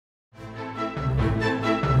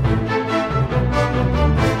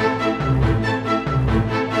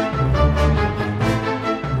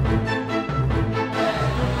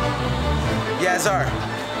Yes,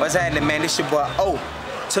 sir. What's happening, man? This your boy O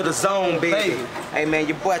to the zone, baby. Hey, man,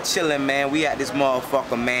 your boy chillin', man. We at this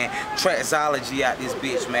motherfucker, man. Traxology out this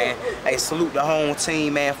bitch, man. Hey, salute the home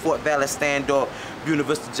team, man. Fort Valley stand up.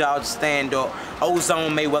 University of Georgia stand up.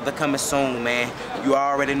 Ozone Mayweather coming soon, man. You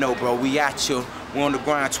already know, bro. We out here. We on the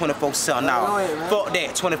grind 24/7 now. Fuck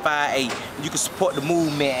that, 25/8. You can support the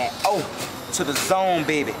movement at O to the zone,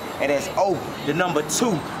 baby. And that's O, the number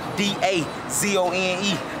 2,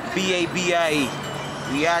 DAZONE, we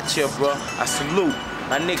out here, bro. I salute.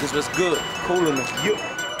 My niggas was good. Coolin' them. You.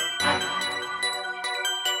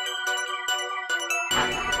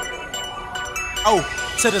 Oh,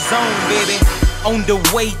 to the zone, baby. On the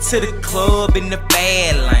way to the club in the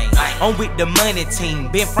bad lane. I'm with the money team.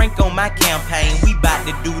 Ben Frank on my campaign. We bout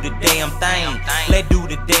to do the damn thing. Let's do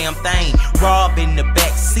the damn thing. Rob in the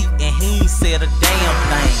back seat and he ain't said a damn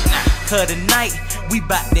thing. Cause tonight, we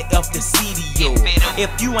bout to F the city, yo. If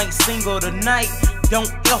you ain't single tonight,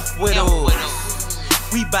 don't F with us.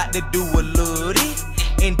 We bout to do a little this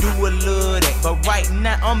and do a little that. But right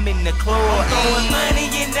now, I'm in the club. I'm throwing money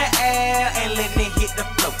in the air and letting